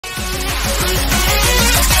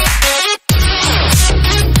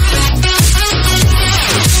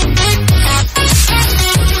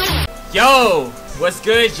What's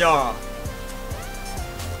good, y'all?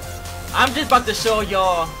 I'm just about to show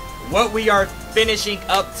y'all what we are finishing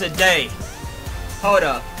up today. Hold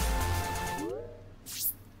up.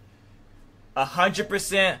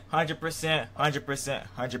 100%, 100%, 100%,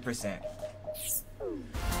 100%.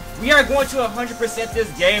 We are going to 100%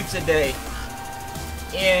 this game today.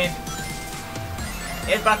 And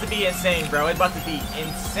it's about to be insane, bro. It's about to be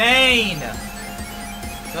insane.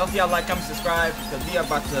 So hopefully y'all like, comment, subscribe, because we are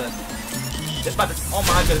about to... It's about to... Oh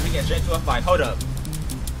my goodness, we getting straight into a fight. Hold up.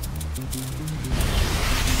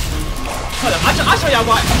 Hold up, I'll show y'all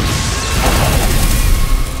why.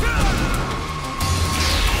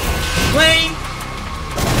 Flame!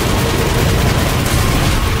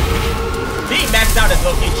 Being maxed out is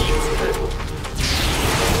okay, jeez.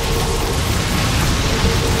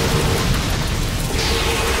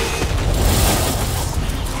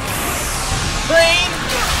 Flame!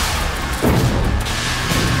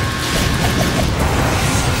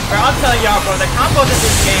 Bro, I'm telling y'all, bro, the combos in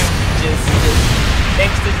this game just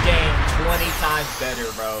makes this game 20 times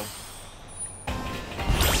better, bro.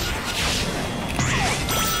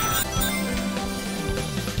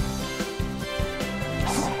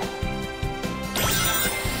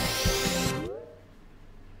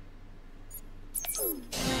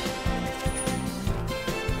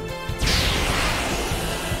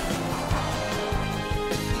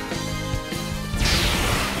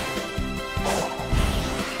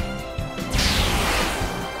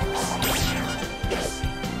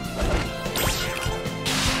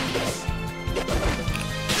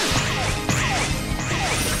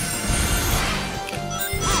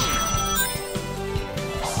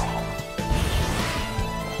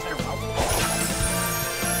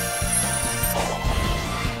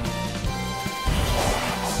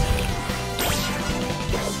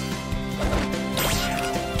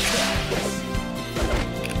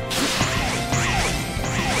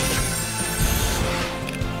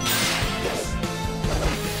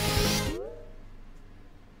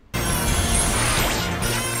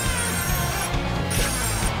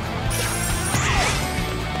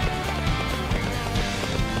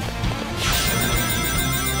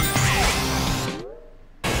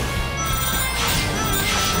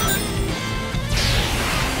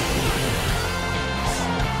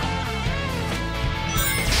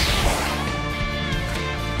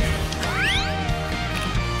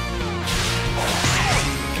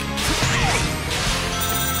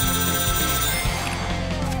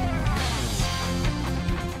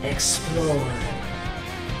 Explore.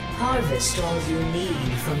 Harvest all you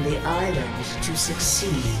need from the island to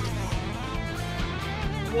succeed.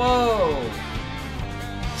 Whoa!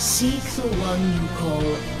 Seek the one you call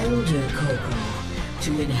Elder Coco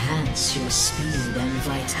to enhance your speed and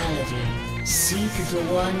vitality. Seek the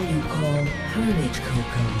one you call Hermit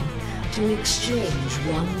Coco to exchange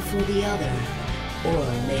one for the other, or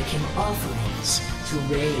make him offerings to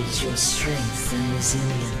raise your strength and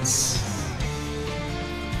resilience.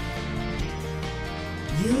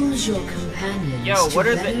 Use your companions to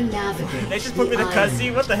better navigate. They just put me in the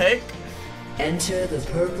cutscene? What the heck? Enter the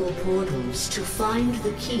purple portals to find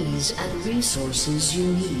the keys and resources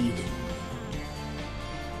you need.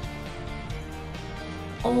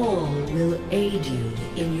 All will aid you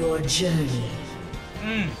in your journey.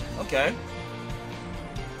 Okay.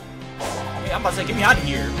 Hey, I'm about to say, get me out of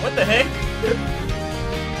here. What the heck?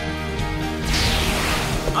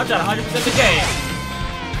 I'm trying to 100% the game.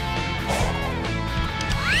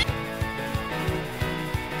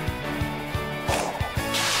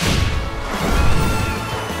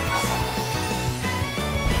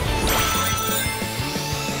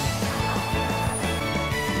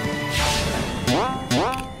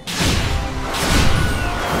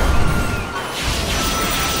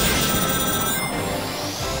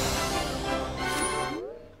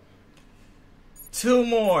 Two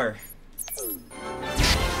more.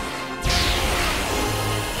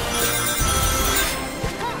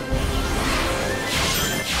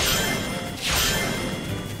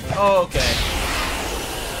 Oh, okay.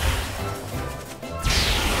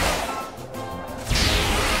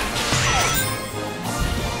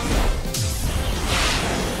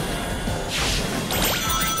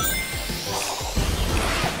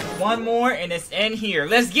 One more and it's in here.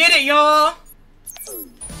 Let's get it, y'all.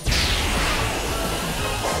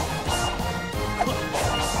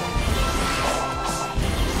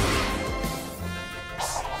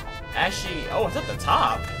 Actually, oh, it's at the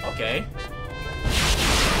top. Okay.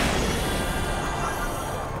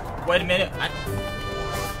 Wait a minute.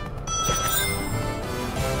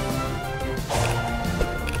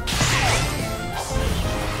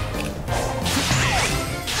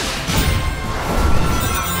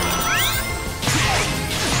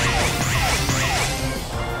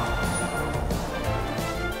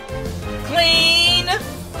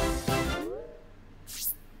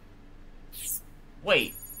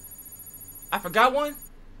 I forgot one?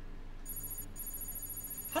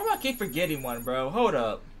 How do I keep forgetting one, bro? Hold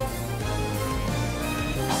up.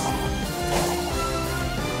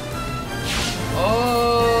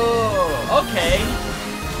 Oh, okay.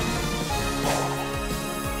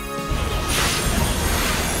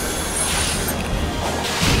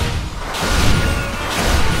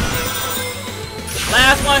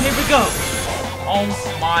 Last one, here we go. Oh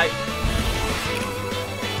my.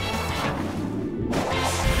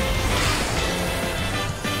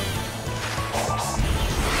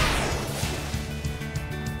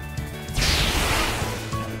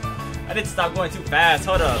 I didn't stop going too fast.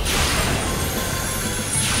 Hold up.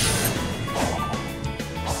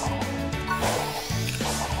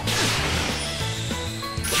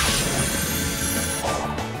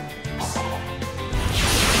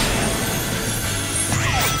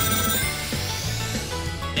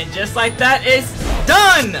 And just like that, it's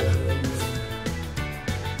done!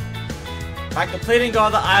 By completing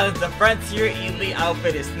all the islands, the Frontier Elite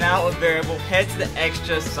outfit is now available. Head to the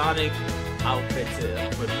extra Sonic outfit to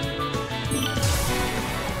put it.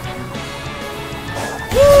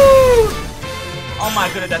 Woo! Oh my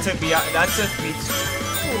goodness, that took me too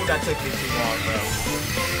long, bro.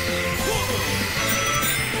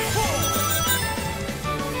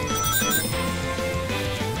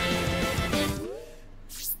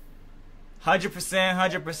 100%,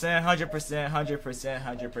 100%, 100%,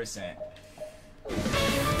 100%.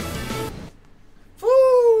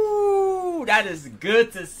 Woo! That is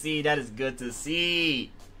good to see. That is good to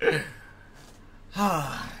see.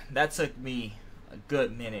 That took me a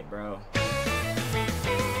good minute, bro.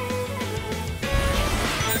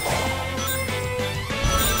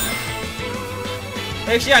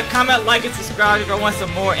 Make sure you comment, like, and subscribe if you want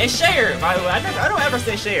some more. And share, by the way. I don't ever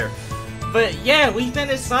say share. But yeah, we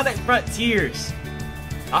finished Sonic Frontiers.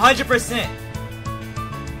 100%.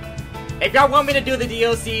 If y'all want me to do the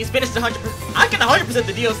DLCs, finish the 100%. I can 100%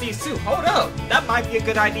 the DLCs too. Hold up. That might be a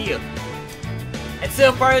good idea.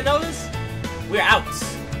 Until further notice, we're out.